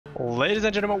Ladies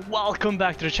and gentlemen, welcome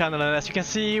back to the channel, and as you can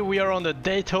see we are on the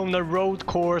Daytona road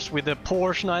course with the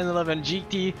Porsche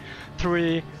 911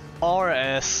 GT3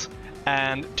 RS,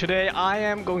 and today I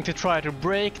am going to try to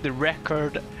break the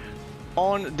record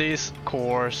on this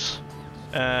course.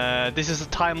 This is a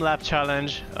time-lapse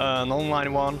challenge, an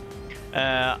online one.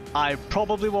 I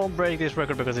probably won't break this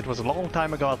record because it was a long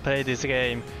time ago I played this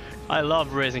game. I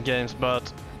love racing games,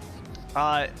 but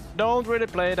I don't really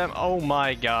play them. Oh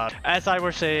my god. As I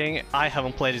was saying, I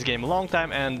haven't played this game a long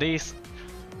time and this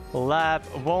lap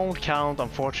won't count,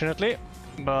 unfortunately,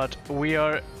 but we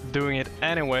are doing it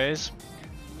anyways.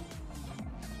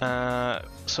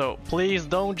 So please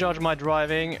don't judge my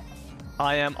driving.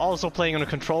 I am also playing on a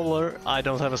controller. I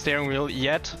don't have a steering wheel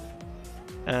yet.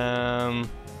 But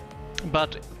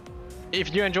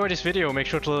if you enjoyed this video, make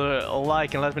sure to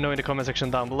like and let me know in the comment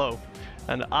section down below,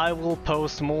 and I will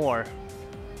post more.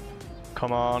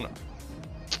 Come on.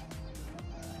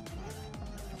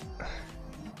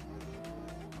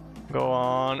 Go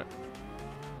on.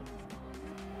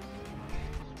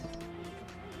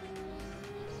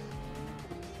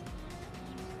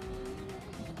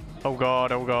 Oh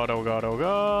god, oh god, oh god, oh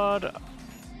god.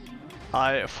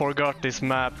 I forgot this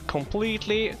map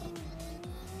completely.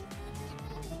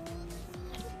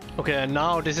 Okay, and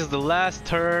now this is the last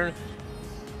turn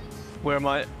where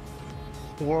my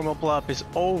warm-up lap is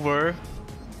over.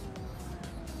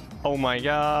 Oh my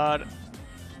god.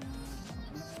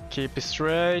 Keep it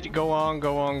straight. Go on,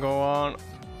 go on, go on.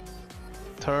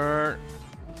 Turn.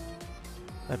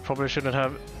 I probably shouldn't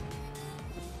have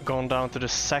gone down to the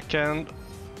second.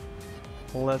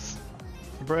 Let's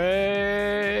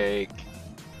brake.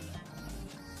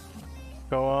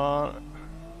 Go on.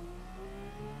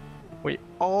 We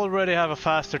already have a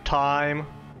faster time,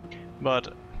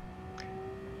 but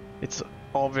it's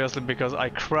obviously because I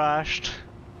crashed.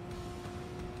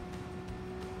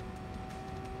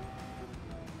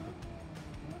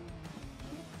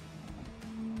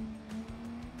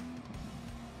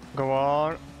 Go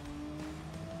on.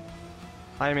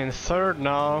 I'm in third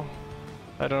now.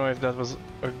 I don't know if that was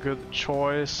a good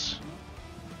choice.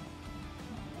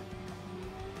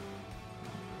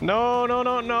 No, no,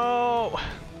 no, no!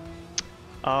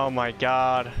 Oh my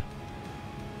god.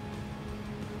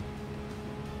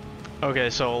 Okay,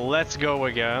 so let's go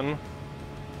again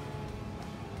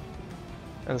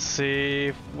and see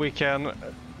if we can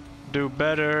do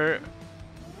better.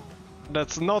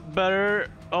 That's not better.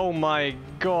 Oh my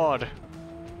god.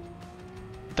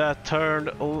 That turn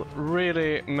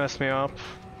really messed me up.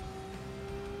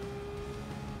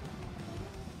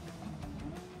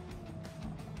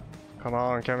 Come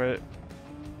on, can we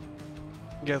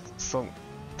get some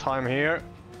time here?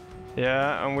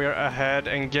 Yeah, and we're ahead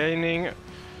and gaining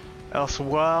as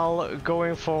well,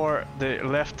 going for the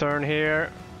left turn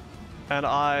here, and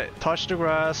I touched the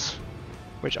grass,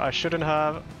 which I shouldn't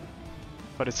have,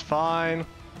 but it's fine.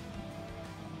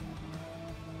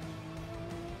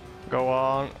 Go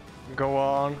on, go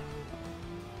on.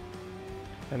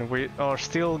 And we are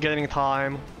still gaining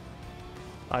time.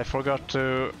 I forgot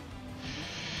to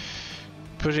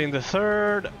put in the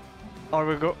third. Are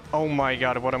we go? Oh my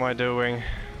god, what am I doing?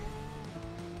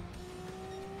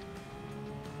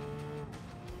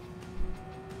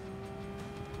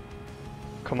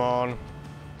 Come on.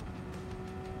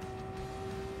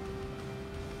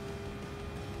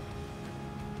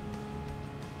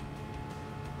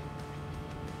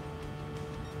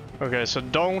 Okay, so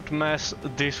don't mess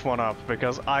this one up,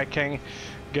 because I can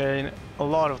gain a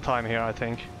lot of time here, I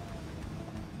think.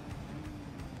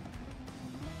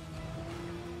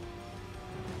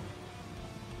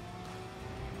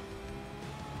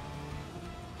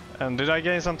 And did I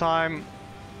gain some time?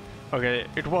 Okay,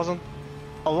 it wasn't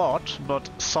a lot, but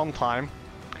some time.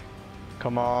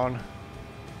 Come on.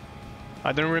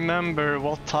 I don't remember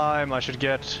what time I should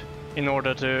get in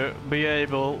order to be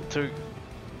able to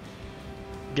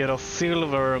get a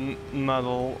silver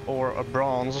medal or a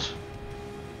bronze.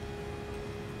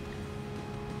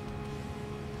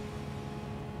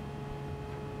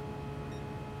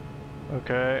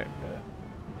 Okay,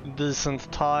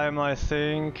 decent time, I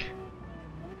think.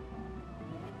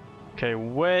 Okay,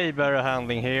 way better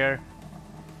handling here.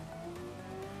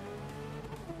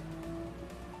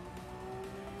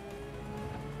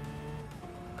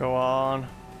 Go on.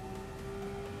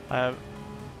 I have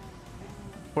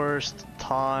worst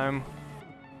time.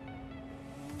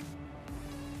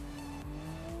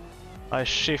 I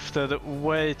shifted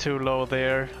way too low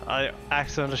there. I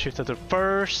accidentally shifted to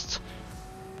first.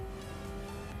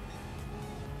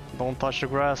 Don't touch the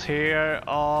grass here.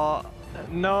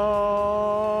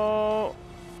 No.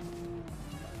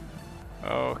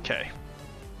 Okay.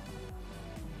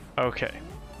 Okay,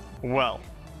 well,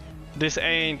 this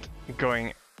ain't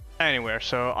going anywhere,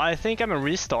 so I think I'm gonna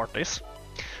restart this.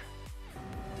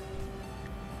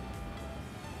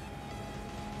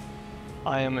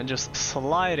 I am just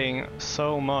sliding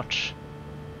so much.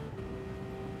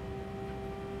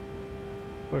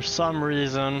 For some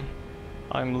reason,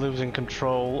 I'm losing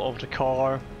control of the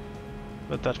car,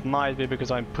 but that might be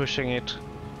because I'm pushing it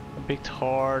a bit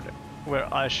hard,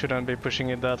 where I shouldn't be pushing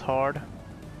it that hard.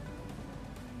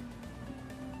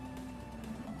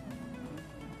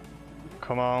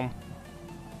 Come on.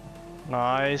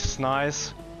 Nice,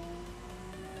 nice.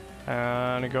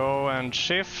 And go and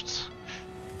shift.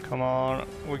 Come on,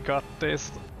 we got this.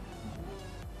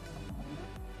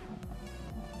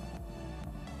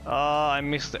 I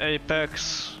missed the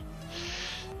apex.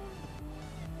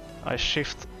 I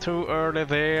shift too early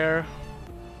there.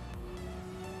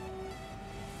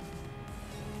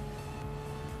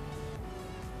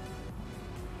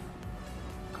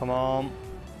 Come on.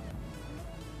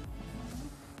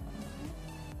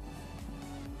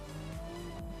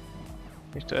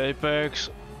 Hit the apex.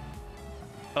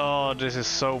 Oh, this is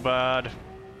so bad.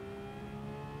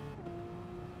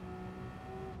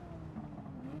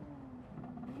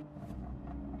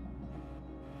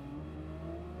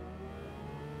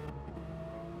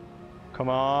 Come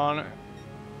on.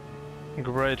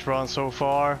 Great run so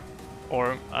far.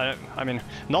 Or, I mean,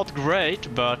 not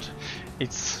great, but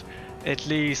it's at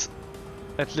least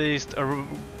a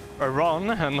run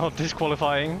and not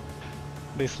disqualifying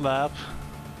this lap.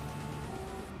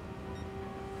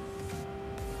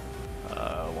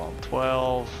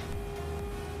 112.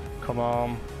 Come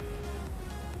on.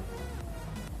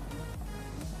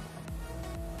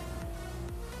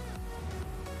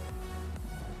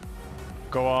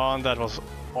 Go on, that was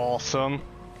awesome.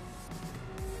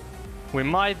 We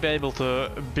might be able to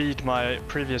beat my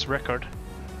previous record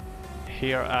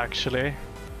here actually.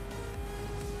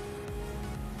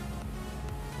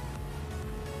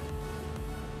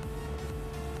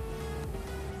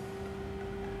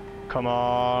 Come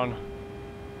on.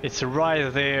 It's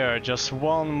right there, just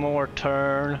one more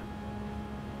turn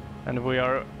and we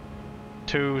are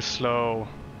too slow.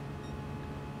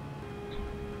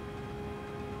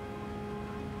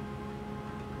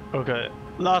 Okay,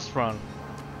 last run.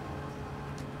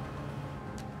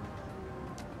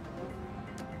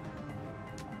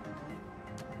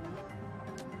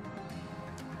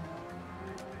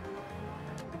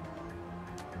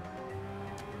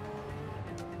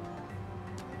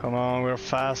 Come on, we're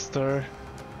faster.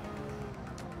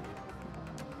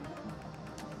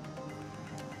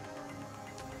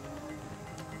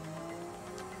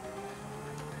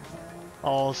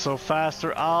 Also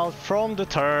faster out from the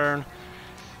turn.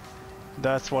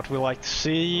 That's what we like to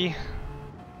see.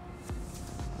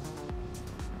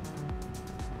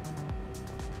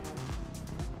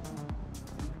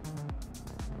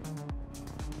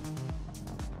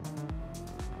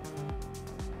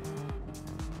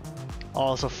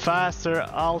 Also faster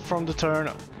out from the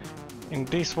turn in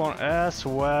this one as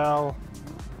well.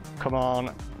 Come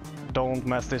on, don't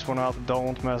mess this one up,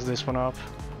 don't mess this one up.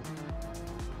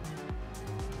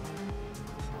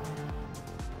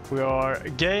 We are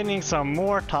gaining some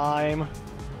more time.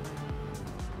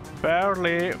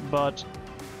 Barely, but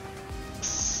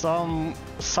some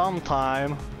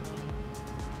time.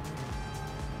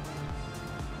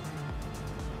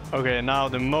 Okay, now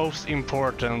the most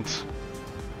important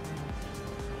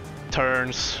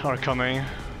turns are coming.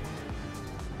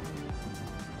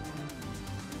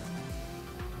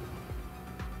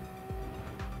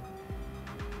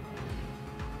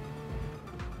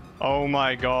 Oh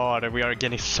my god, we are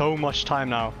getting so much time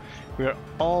now. We are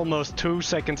almost 2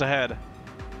 seconds ahead.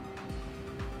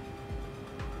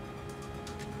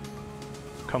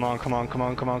 Come on, come on, come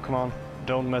on, come on, come on.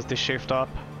 Don't mess this shift up.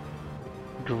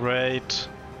 Great.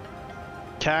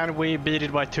 Can we beat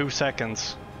it by 2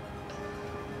 seconds?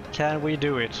 Can we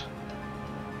do it?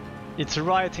 It's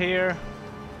right here.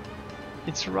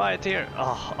 It's right here.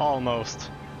 Oh, almost.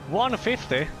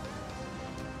 150.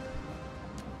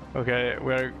 Okay,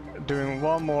 we're doing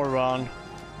one more run.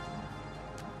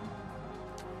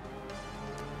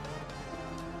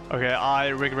 Okay, I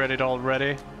regret it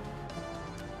already.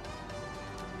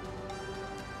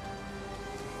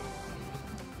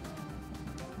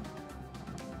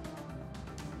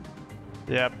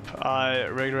 Yep, I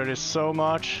regret it so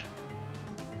much.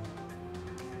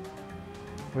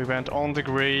 We went on the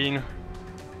green.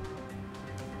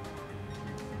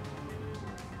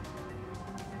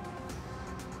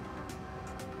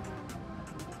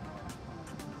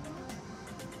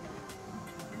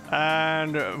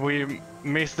 And we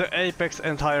miss the apex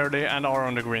entirely and are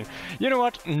on the green. You know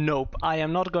what? Nope, I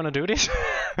am not gonna do this.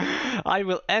 I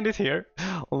will end it here.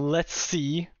 Let's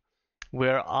see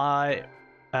where I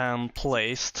am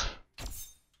placed.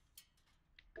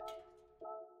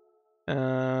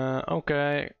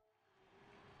 Okay.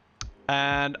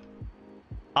 And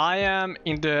I am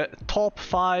in the top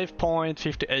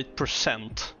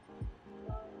 5.58%,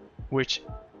 which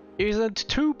isn't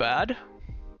too bad,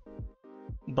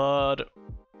 but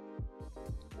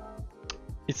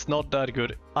it's not that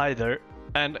good either.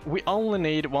 And we only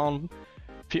need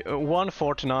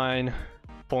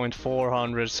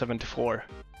 149.474.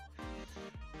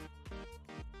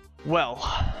 Well,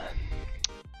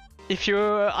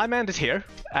 I'm ended here,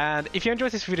 and if you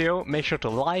enjoyed this video, make sure to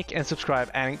like and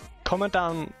subscribe and comment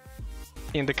down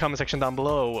in the comment section down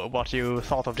below what you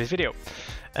thought of this video.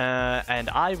 And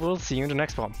I will see you in the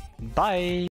next one. Bye!